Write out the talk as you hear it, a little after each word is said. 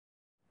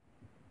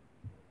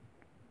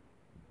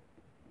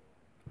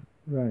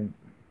Right.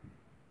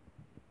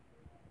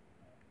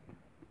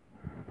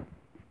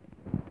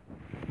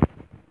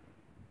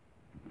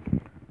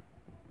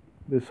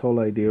 This whole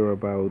idea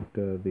about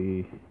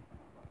the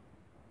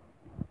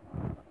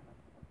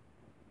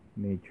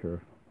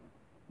nature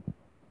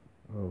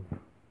of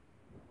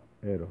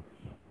Eros,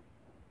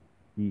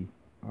 Eros,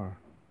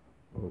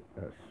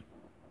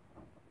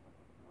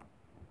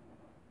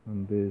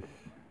 on this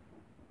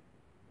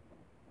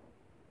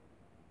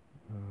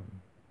um,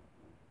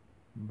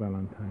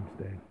 Valentine's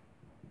Day,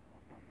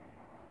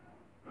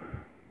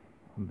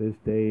 on this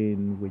day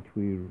in which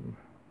we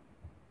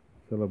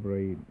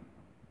celebrate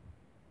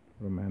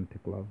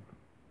romantic love,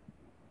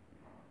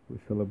 we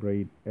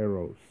celebrate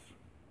Eros,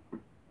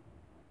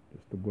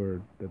 just the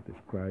word that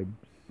describes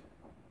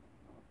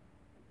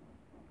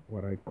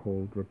what I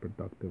call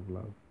reproductive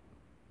love.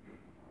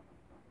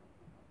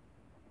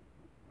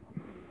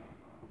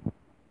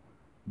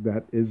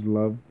 That is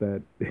love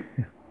that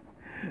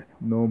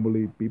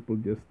normally people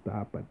just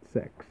stop at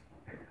sex.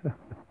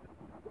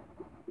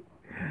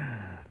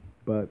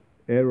 But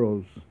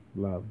Eros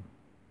love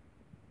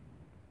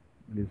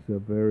is a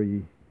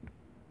very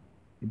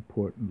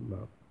important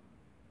love.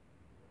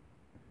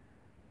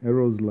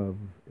 Eros love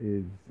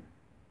is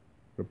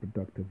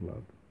reproductive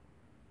love.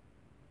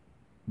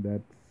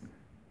 That's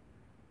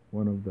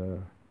one of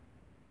the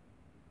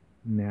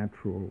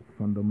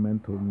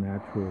fundamental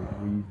natural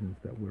reasons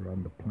that we're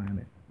on the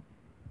planet,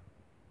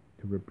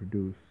 to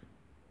reproduce.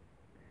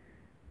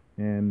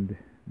 And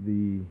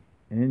the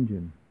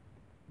engine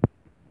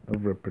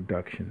of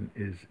reproduction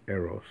is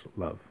Eros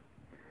love.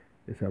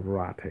 It's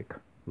erotic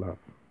love.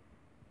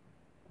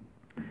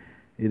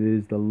 It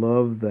is the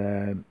love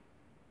that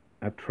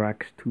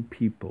attracts two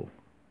people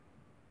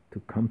to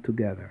come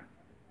together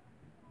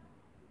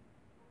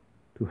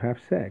to have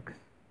sex.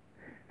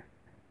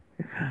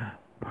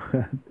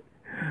 But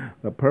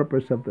the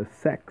purpose of the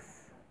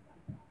sex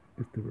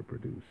is to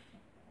reproduce.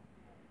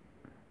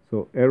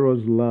 So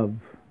Eros love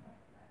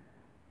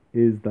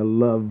is the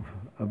love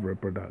of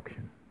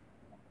reproduction.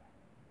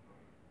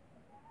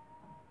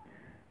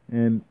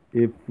 And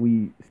if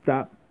we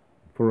stop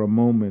for a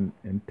moment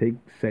and take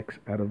sex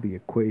out of the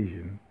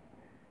equation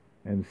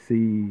and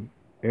see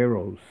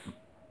Eros,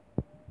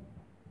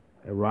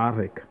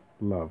 erotic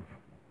love,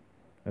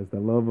 as the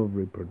love of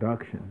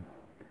reproduction,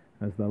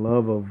 as the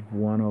love of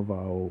one of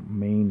our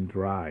main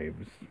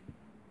drives,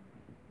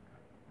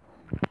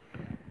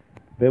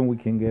 then we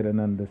can get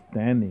an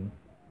understanding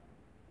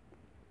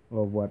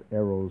of what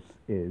Eros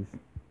is.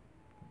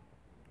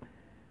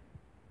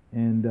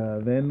 And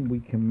then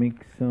we can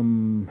make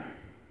some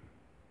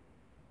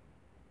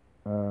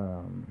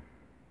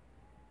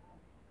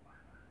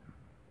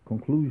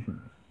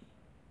conclusions,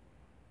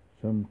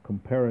 some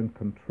compare and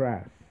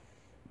contrast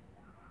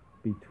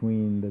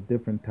between the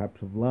different types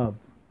of love,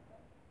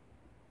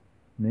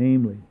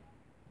 namely,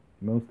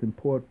 most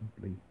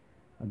importantly,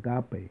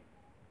 agape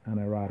and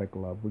erotic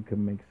love. We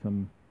can make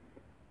some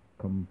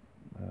comparisons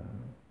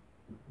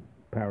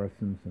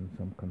and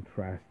some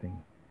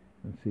contrasting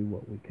and see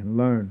what we can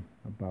learn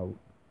about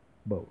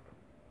both.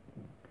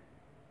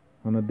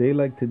 On a day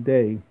like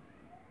today,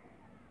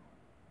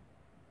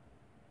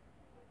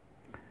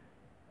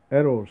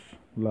 Eros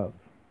love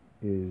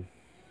is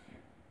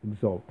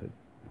exalted.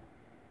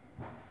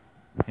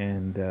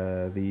 And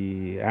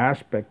the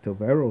aspect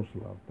of Eros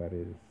love that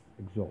is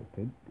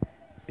exalted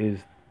is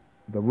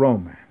the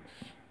romance.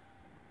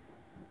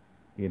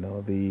 You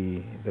know,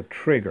 the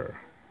trigger,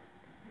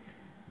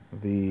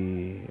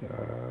 the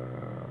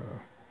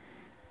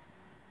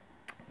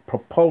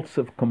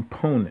propulsive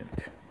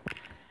component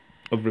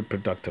of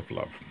reproductive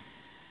love.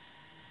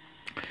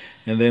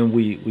 And then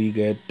we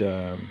get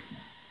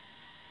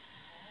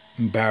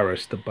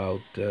embarrassed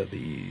about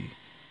the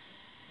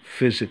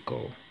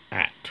physical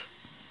act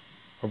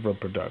of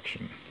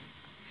reproduction.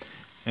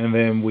 And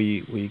then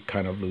we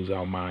kind of lose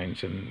our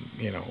minds, and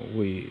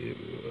we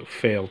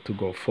fail to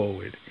go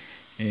forward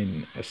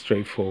in a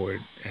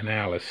straightforward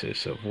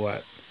analysis of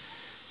what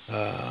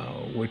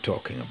we're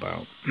talking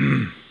about.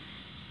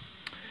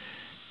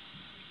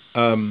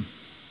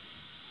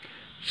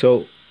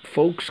 So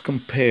folks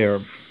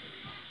compare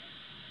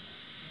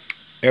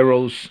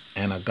Eros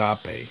and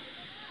agape,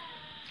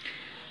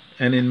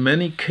 and in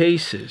many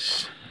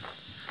cases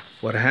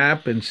what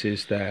happens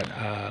is that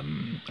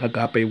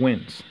agape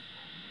wins.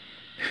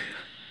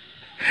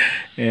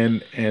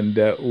 and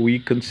we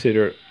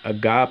consider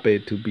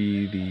agape to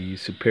be the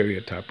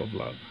superior type of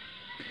love,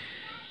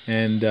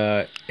 and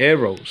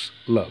Eros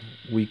love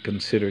we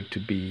consider to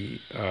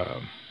be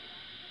a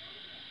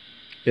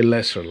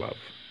lesser love,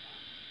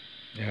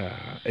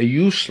 a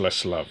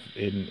useless love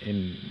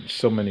in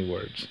so many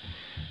words,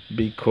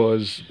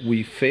 because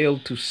we fail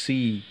to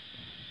see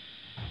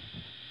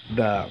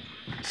the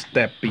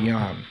step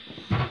beyond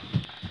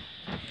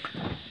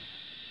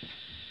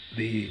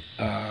the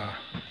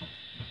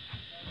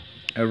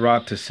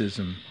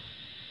eroticism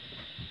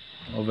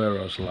of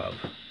Eros love.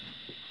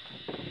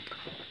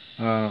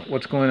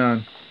 What's going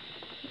on?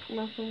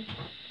 Nothing.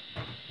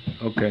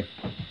 Okay.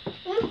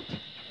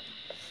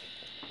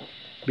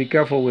 Be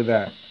careful with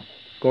that.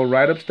 Go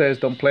right upstairs.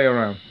 Don't play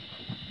around.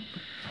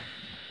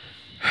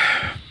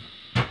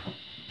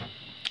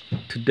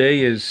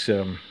 Today is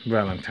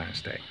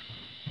Valentine's Day.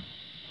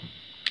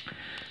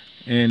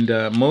 And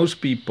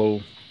most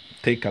people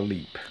take a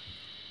leap.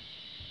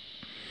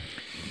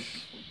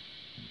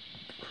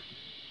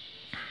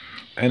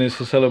 And it's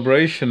a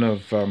celebration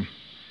of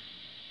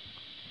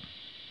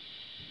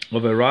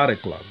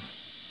erotic love.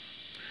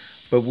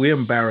 But we're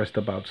embarrassed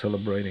about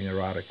celebrating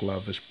erotic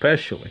love,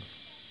 especially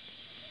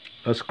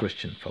us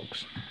Christian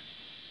folks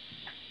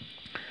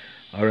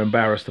are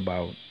embarrassed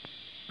about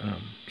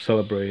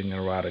celebrating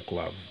erotic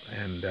love.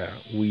 And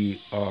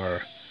we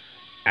are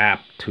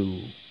apt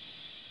to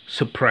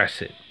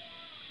suppress it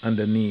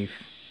underneath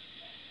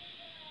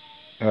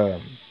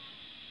um,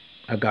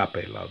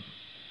 agape love,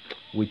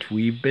 which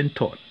we've been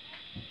taught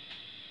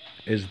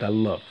is the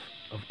love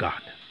of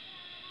God.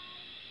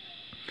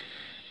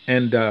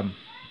 And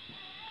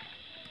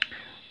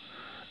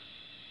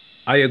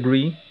I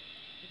agree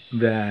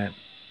that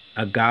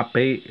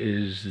agape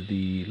is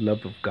the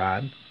love of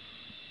God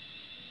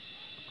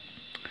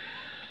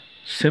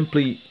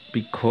simply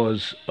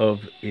because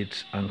of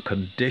its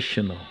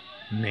unconditional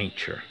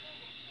nature.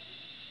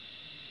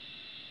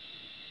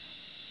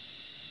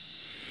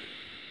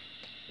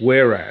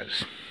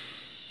 Whereas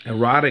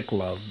erotic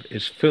love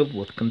is filled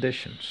with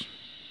conditions,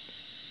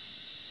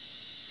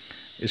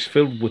 is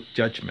filled with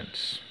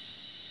judgments,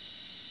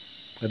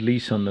 at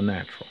least on the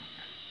natural.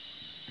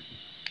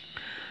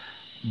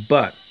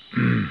 But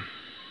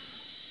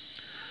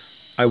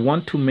I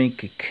want to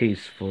make a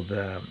case for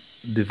the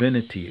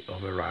divinity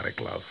of erotic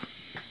love.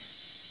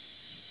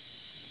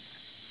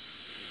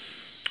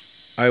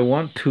 I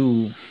want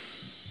to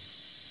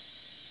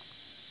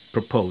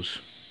propose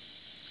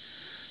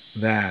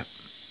that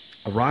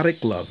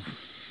erotic love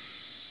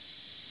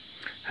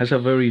has a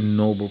very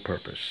noble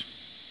purpose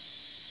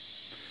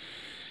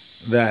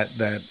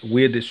that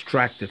we're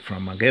distracted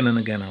from. Again and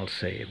again I'll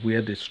say it, we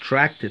are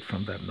distracted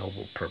from that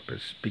noble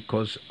purpose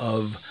because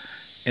of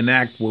an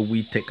act where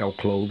we take our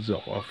clothes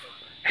off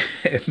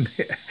and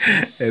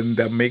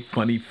make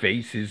funny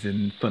faces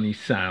and funny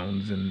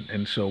sounds,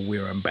 and so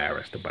we're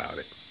embarrassed about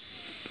it.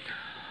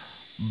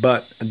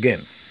 But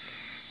again,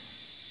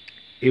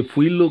 if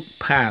we look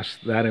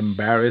past that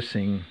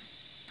embarrassing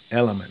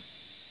element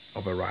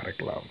of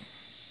erotic love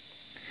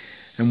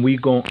and we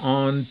go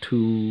on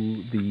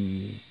to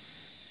the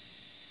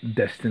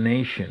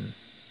destination,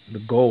 the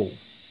goal,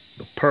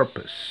 the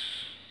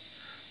purpose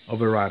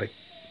of erotic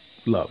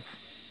love,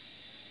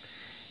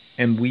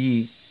 and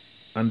we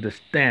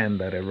understand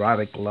that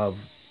erotic love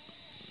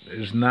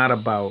is not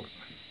about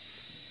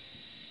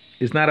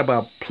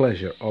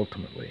pleasure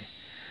ultimately.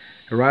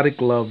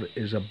 Erotic love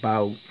is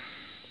about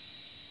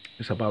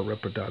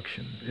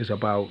reproduction. It's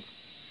about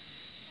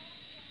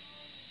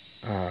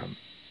uh,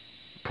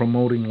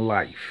 promoting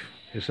life.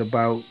 It's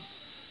about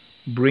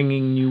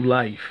bringing new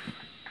life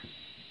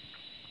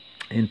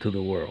into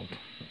the world.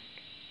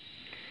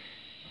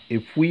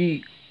 If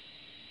we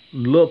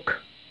look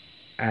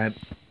at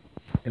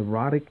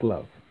erotic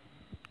love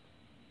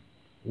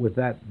with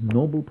that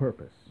noble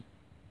purpose,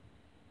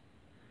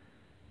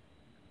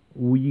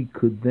 we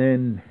could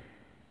then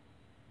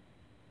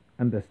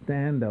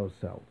understand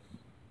ourselves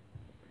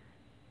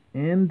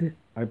and,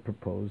 I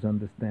propose,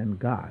 understand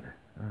God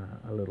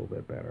a little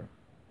bit better.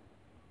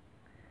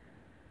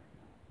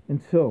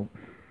 And so,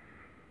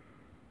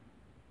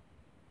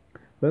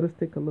 let us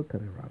take a look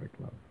at erotic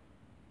love.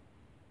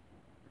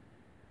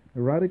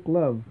 Erotic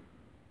love,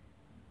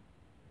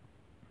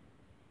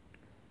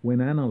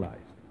 when analyzed,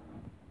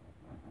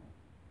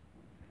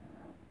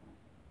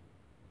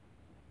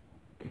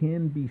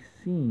 can be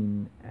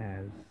seen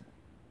as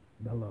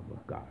the love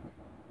of God.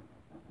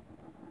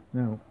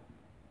 Now,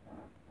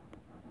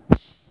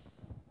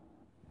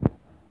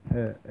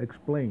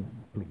 explain,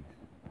 please,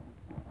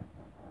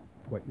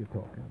 what you're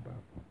talking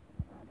about.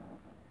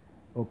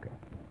 Okay.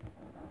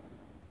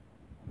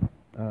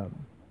 Um,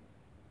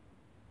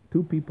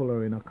 Two people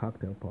are in a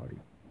cocktail party,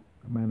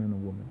 a man and a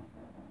woman,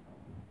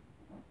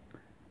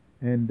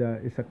 and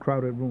it's a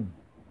crowded room,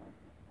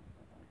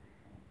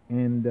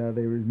 and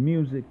there is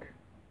music,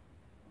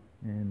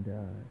 and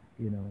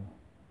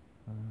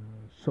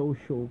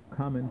social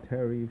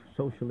commentary,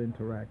 social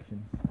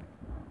interactions,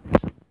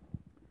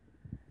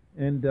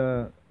 and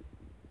two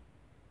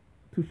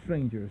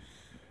strangers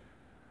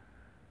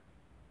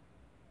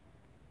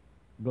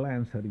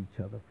glance at each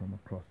other from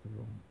across the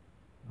room.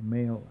 A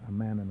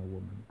man and a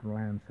woman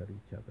glance at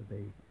each other.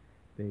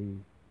 They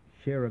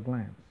share a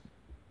glance.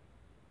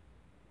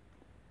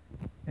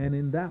 And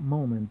in that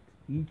moment,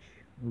 each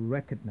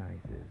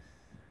recognizes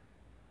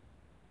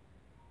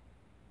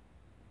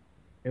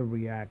a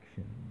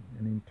reaction,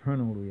 an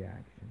internal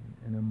reaction,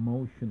 an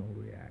emotional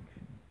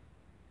reaction,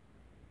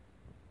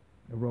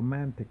 a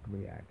romantic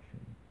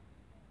reaction,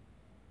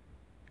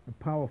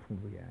 a powerful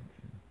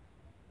reaction.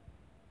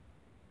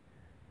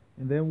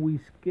 And then we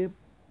skip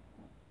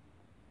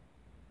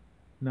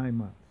 9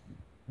 months.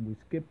 And we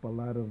skip a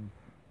lot of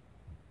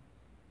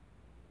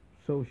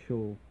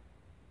social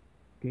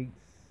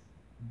gates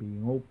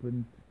being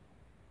opened,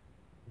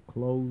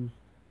 closed,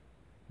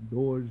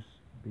 doors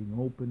being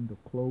opened or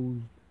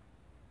closed,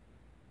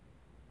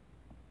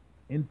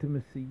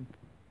 intimacy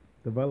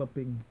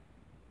developing,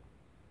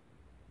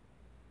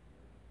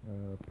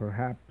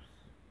 perhaps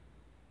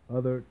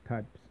other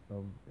types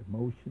of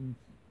emotions,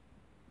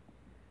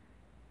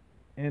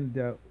 and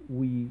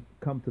we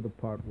come to the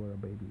part where a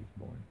baby is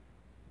born.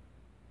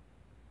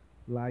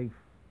 Life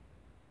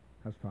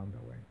has found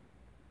a way.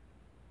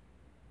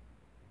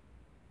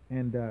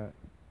 And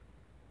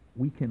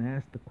we can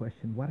ask the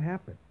question, what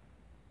happened?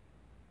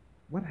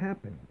 What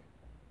happened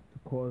to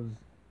cause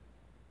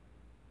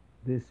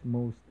this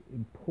most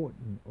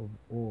important of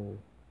all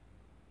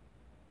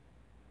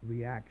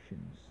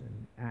reactions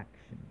and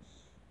actions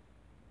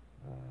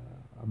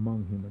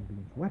among human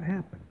beings? What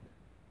happened?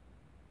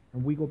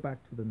 And we go back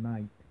to the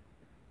night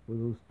where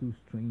those two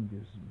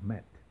strangers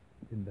met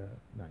in the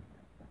night.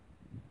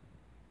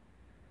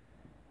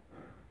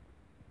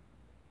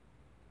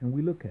 And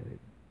we look at it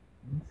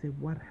and say,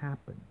 what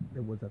happened?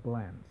 There was a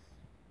glance.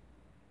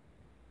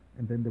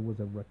 And then there was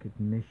a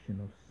recognition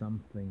of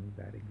something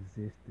that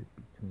existed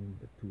between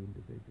the two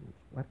individuals.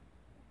 What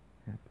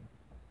happened?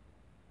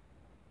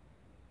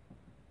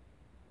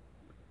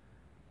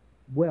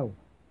 Well,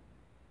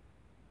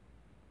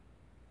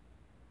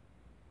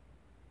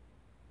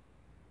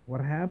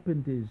 what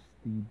happened is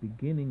the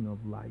beginning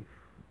of life.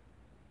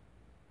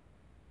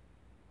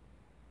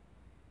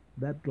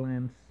 That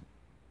glance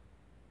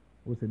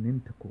was an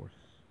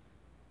intercourse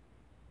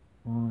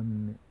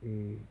on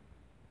a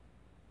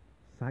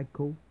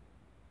psycho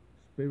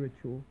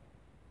spiritual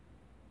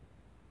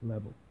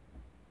level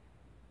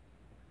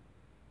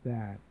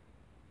that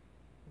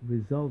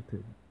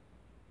resulted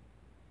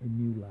in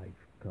new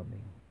life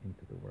coming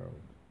into the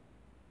world,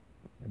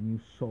 a new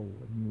soul,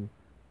 a new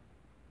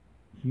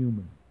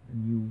human, a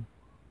new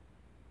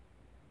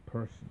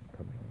person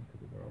coming into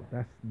the world.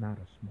 That's not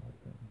a small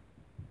thing.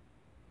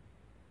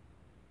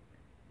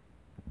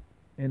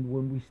 And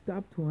when we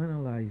stop to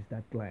analyze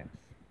that glance,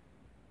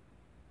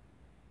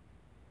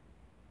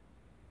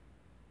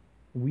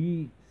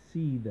 we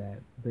see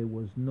that there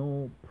was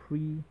no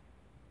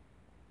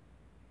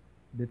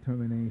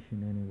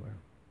predetermination anywhere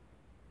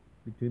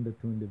between the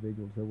two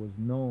individuals. There was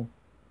no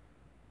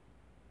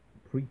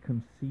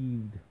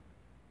preconceived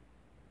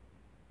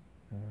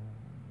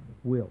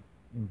will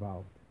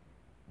involved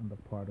on the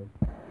part of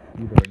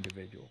either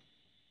individual.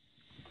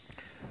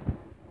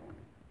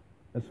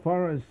 As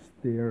far as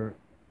their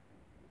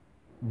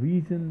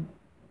reason,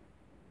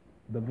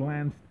 the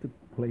glance took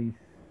place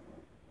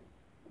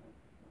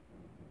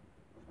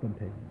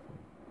spontaneously.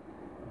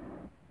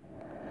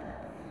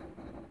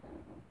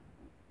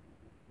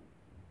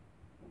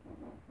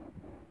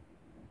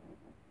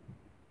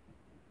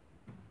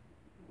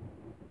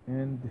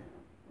 And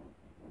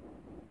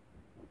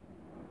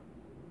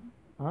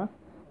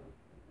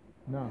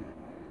no,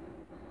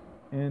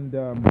 and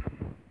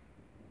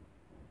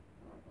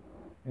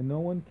no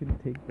one can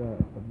take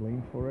the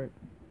blame for it.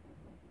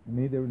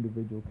 Neither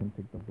individual can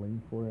take the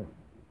blame for it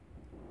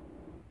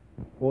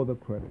or the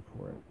credit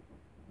for it.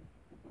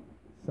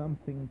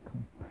 Something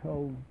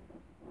compelled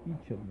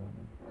each of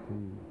them to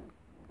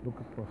look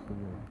across the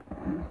room,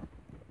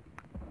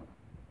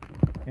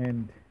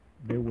 and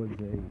there was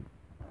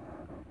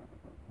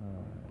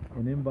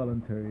an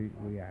involuntary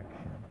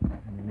reaction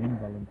and an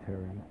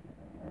involuntary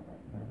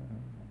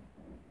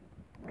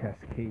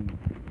cascade,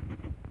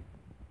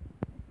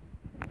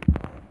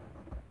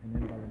 an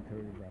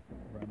involuntary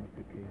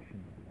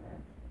ramification of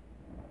that.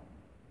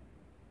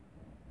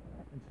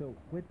 And so,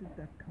 where did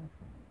that come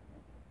from?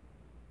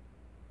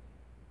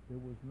 There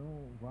was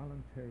no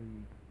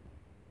voluntary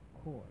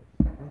cause.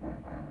 Where did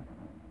it come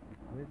from?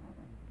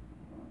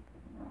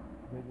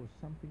 There was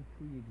something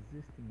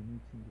pre-existing in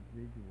each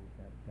individual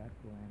that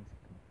glance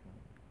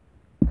confirmed.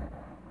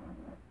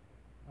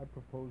 I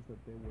propose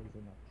that there was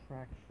an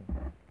attraction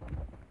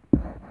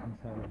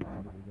inside of each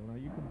individual. Now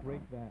you can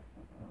break that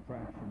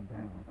attraction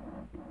down.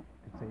 You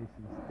could say it's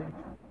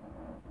instinctual.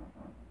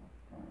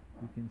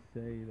 You can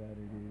say that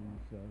it is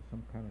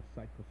some kind of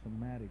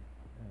psychosomatic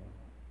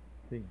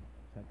thing,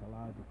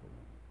 psychological,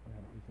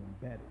 that is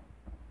embedded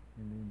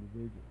in the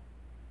individual,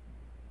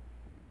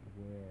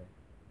 where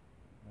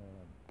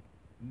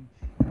each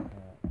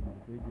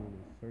individual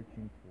is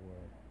searching for a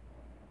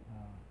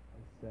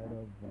set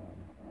of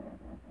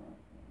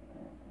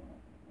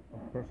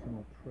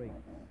personal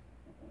traits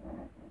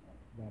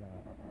that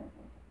are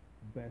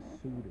best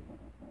suited.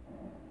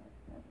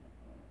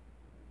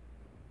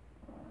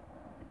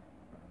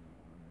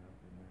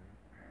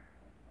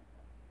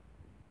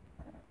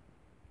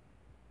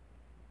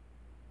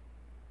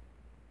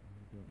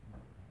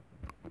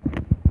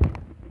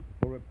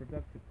 For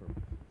reproductive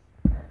purposes.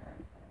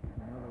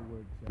 In other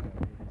words, it is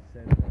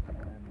said that a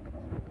man looks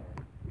for,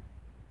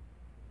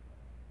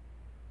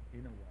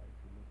 in a wife,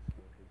 he looks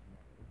for his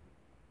mother.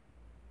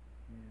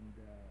 And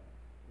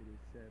it is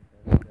said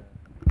that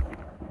a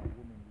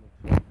woman looks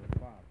for her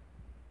father.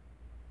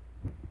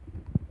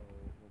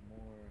 Or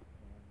more,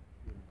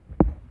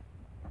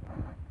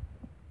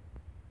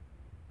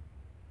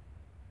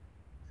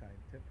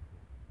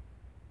 scientifically,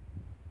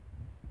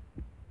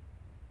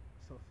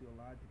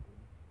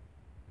 sociologically,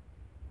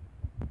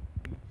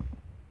 each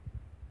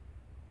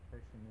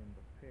person in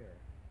the pair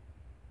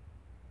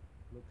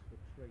looks for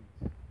traits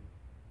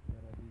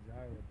that are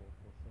desirable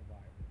for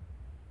survival.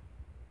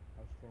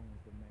 How strong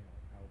is the male?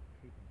 How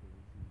capable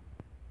is he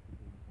to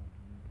bring home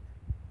meat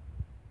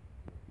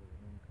for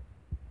an income?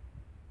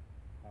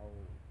 How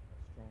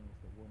strong is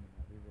the woman?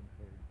 I've even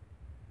heard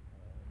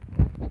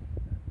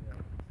that there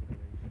are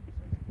considerations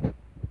as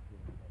to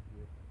her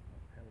width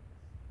of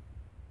pelvis.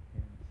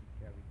 Can she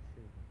carry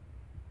children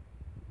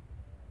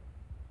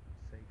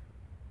safely?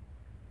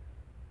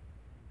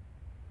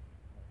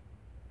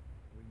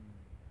 Bring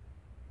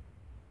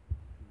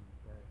to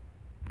birth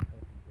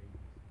healthy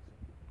babies and so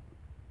on.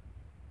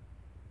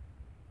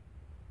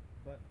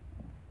 But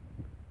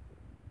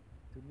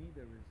to me,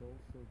 there is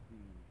also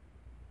the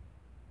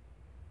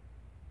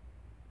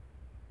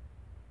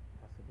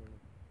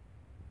possibility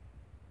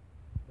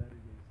that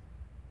it is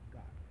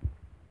God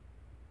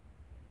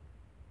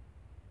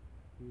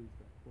who is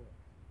the cause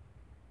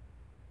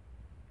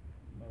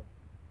of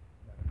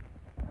that.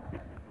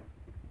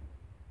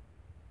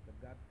 That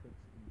God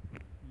puts into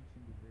each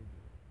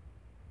individual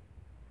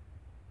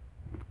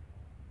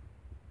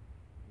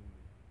a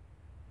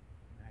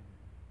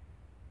magnet,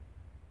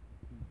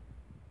 a key,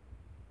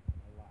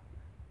 a lock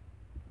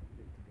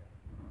fit together.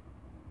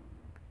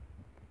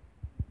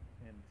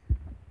 And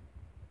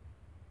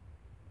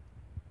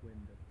when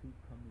the two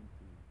come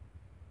into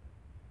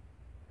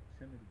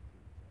proximity to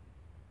each other,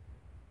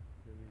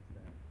 there is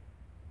that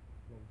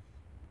close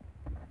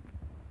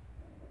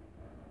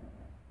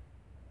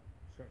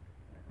circuit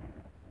that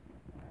happens.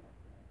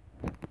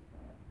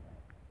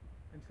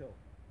 And so,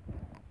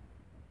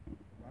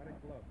 erotic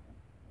love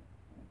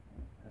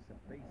has a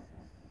basis,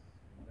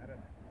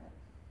 meta-analysis,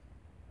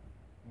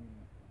 in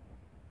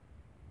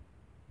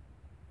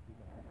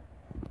divine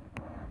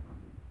purpose.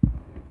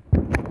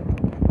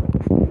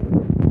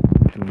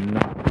 Do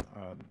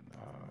not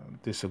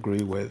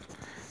disagree with,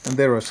 and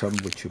there are some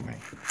which you may.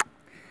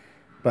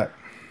 But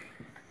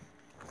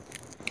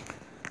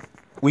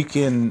we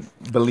can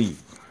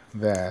believe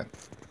that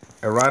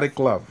erotic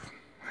love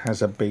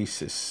has a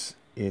basis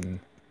in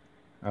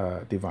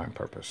divine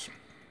purpose.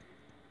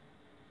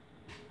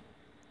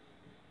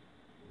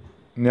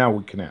 Now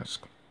we can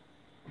ask,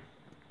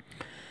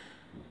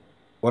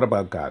 what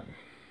about God?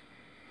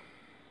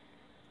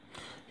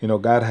 You know,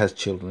 God has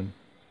children.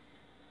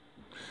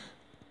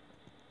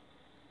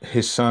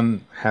 His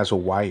son has a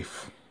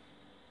wife.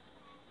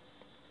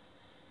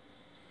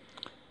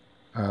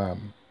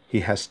 He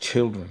has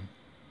children.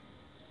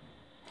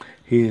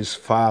 He is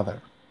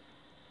father.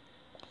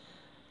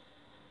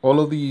 All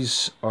of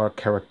these are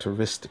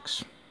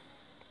characteristics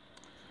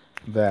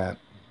that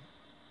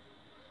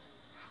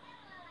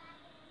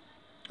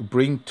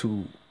bring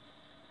to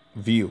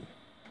view,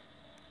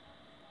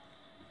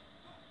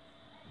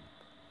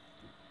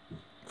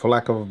 for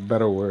lack of a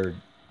better word,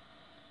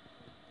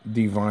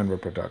 divine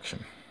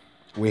reproduction.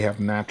 We have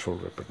natural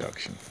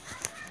reproduction.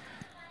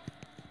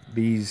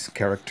 These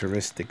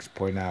characteristics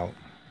point out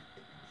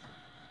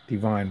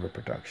divine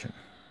reproduction.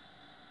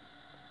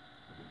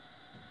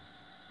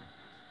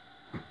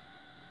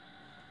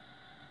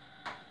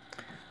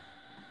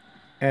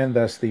 And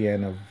that's the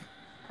end of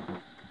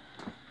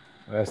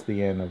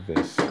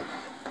this.